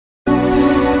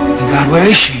God, where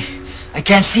is she? I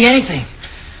can't see anything.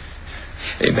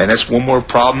 Hey, man, that's one more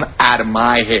problem out of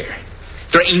my hair.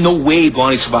 There ain't no way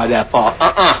Blondie survived that fall.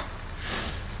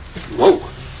 Whoa.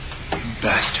 You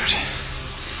bastard.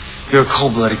 You're a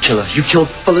cold-blooded killer. You killed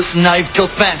Phyllis, and now you've killed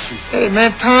Fancy. Hey,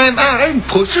 man, time out. I didn't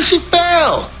push her. She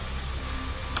fell.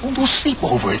 Don't sleep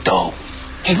over it, though.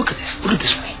 Hey, look at this. Look at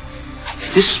this way.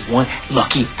 This is one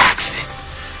lucky accident.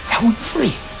 That one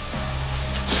free.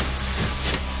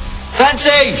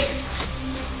 Fancy!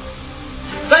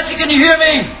 Fancy, can you hear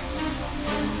me?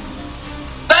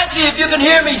 Fancy, if you can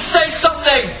hear me, say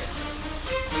something!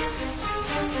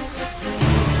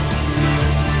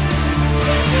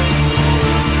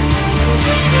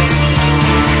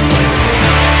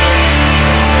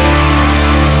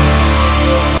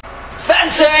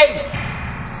 Fancy!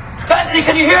 Fancy,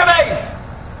 can you hear me?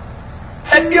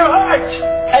 If you're hurt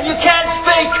and you can't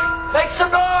speak, make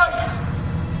some noise!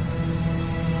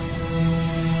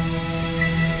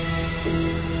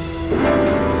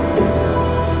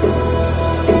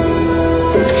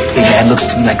 Hey, man, looks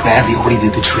to me like gravity already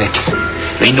did the trick.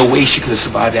 There ain't no way she could have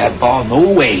survived that fall.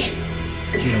 No way.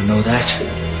 You don't know that.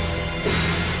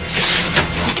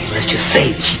 Okay, let's just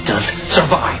say that she does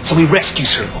survive. So we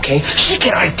rescues her, okay? She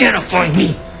can identify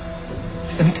me.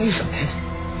 Let me tell you something, man.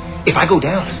 If I go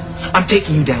down, I'm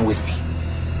taking you down with me.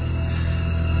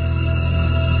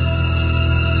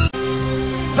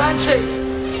 Fancy!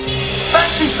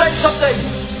 Fancy, say something!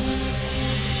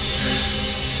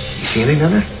 You see anything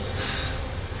down there?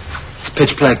 It's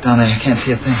pitch black down there. I can't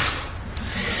see a thing.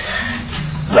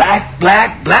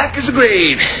 Black is the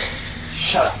grave.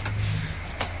 Shut up.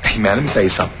 Hey, man, let me tell you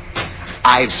something.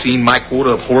 I've seen my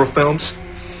quota of horror films,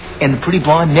 and the pretty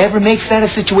blonde never makes that in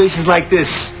situations like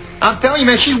this. I'm telling you,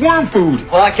 man, she's worm food.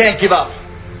 Well, I can't give up.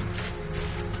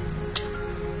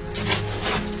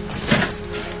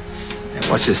 Hey,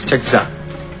 watch this. Check this out.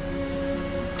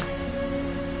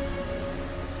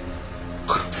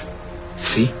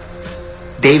 See?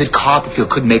 David Copperfield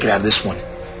couldn't make it out of this one.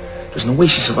 There's no way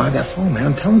she survived that fall, man.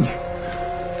 I'm telling you.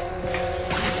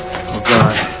 Oh,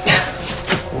 God.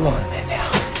 Hold on a minute now.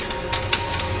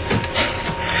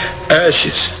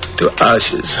 Ashes to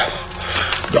ashes.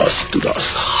 Dust to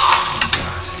dust.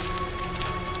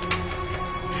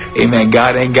 Hey, man,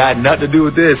 God ain't got nothing to do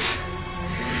with this.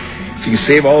 So you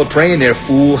save all the praying there,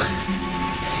 fool.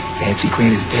 Fancy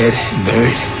Crane is dead and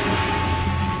buried.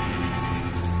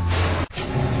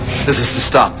 This is to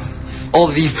stop. All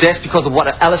of these deaths because of what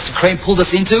Alistair Crane pulled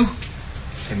us into?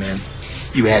 Hey, man,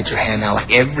 you had your hand out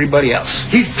like everybody else.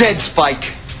 He's dead,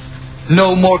 Spike.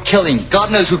 No more killing. God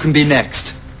knows who can be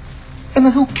next. Hey,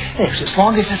 man, who cares as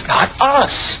long as it's not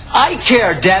us? I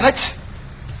care, damn it.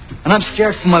 And I'm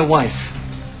scared for my wife.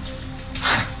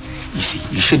 You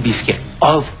see, you should be scared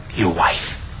of your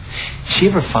wife. If she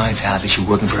ever finds out that you're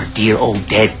working for her dear old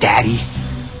dead daddy,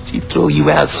 she'd throw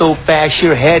you out so fast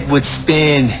your head would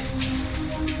spin.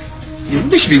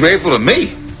 You should be grateful to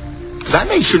me, because I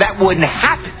made sure that wouldn't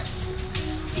happen.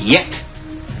 Yet,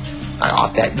 I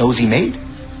off that nosy maid.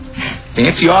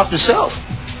 Fancy off herself.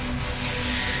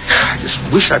 I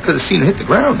just wish I could have seen her hit the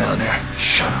ground down there.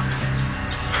 Shut up.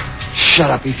 Shut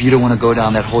up if you don't want to go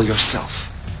down that hole yourself.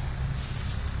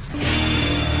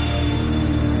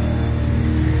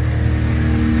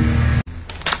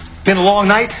 Been a long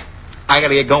night. I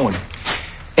gotta get going.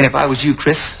 And if I was you,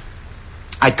 Chris,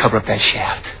 I'd cover up that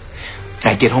shaft. And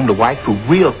I'd get home to waifu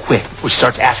real quick before she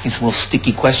starts asking some little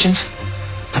sticky questions.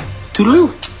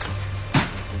 Toodaloo.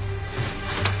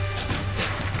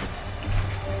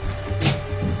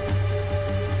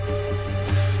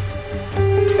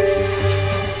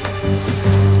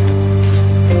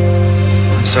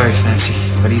 I'm sorry, Fancy,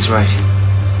 but he's right.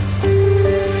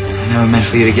 I never meant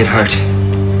for you to get hurt.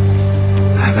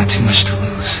 I've got too much to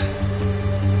lose.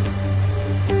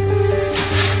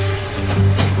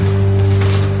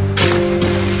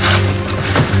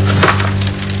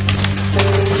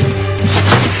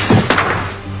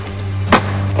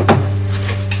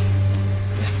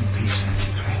 Rest in peace,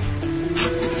 Fancy Crane.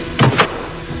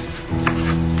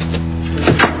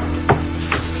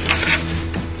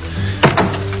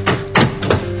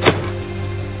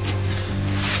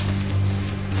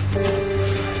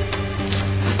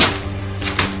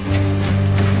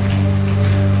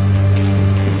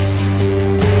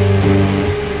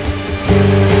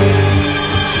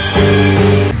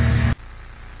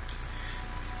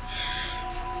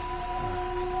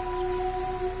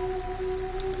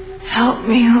 Help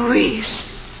me, Louise.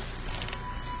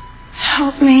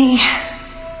 Help me.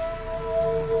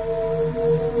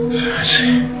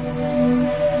 Fancy.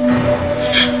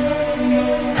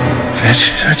 Fancy,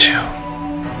 is that you?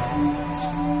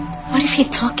 What is he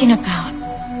talking about?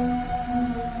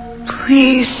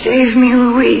 Please save me,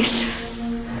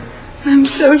 Luis. I'm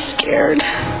so scared.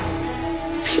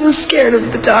 So scared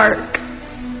of the dark.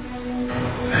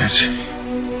 Fancy,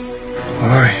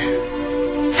 where are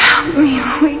you? Help me,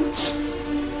 Luis.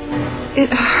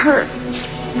 It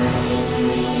hurts.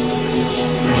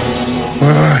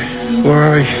 Where are you? Where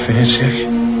are you, Fancy?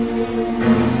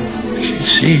 I can't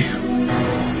see you.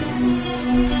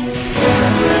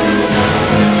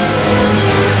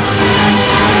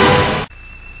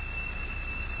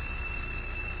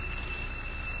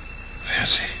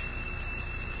 Fancy.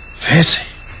 Fancy.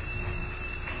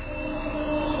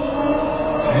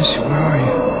 Fancy, where are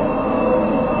you?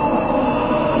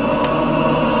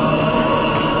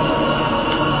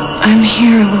 I'm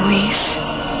here, Luis.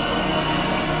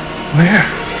 Where?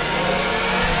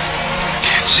 I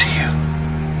can't see you.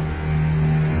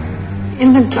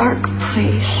 In the dark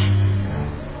place.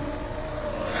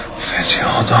 Fancy,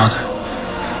 hold on.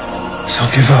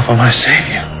 Don't give up. I'm gonna save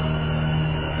you.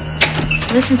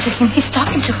 Listen to him. He's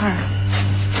talking to her.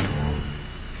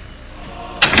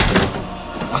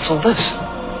 What's all this?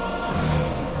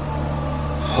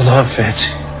 Hold on,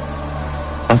 Fancy.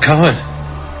 I'm coming.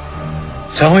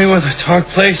 Tell me where the dark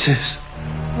place is.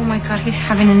 Oh my God, he's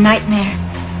having a nightmare.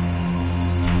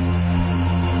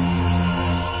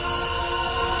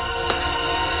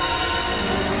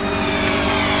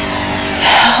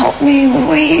 Help me,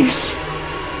 Luis.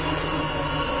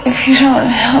 If you don't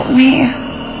help me,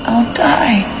 I'll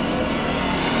die.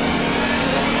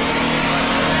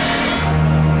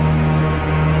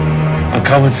 I'm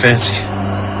coming, Fancy.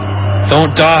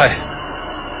 Don't die.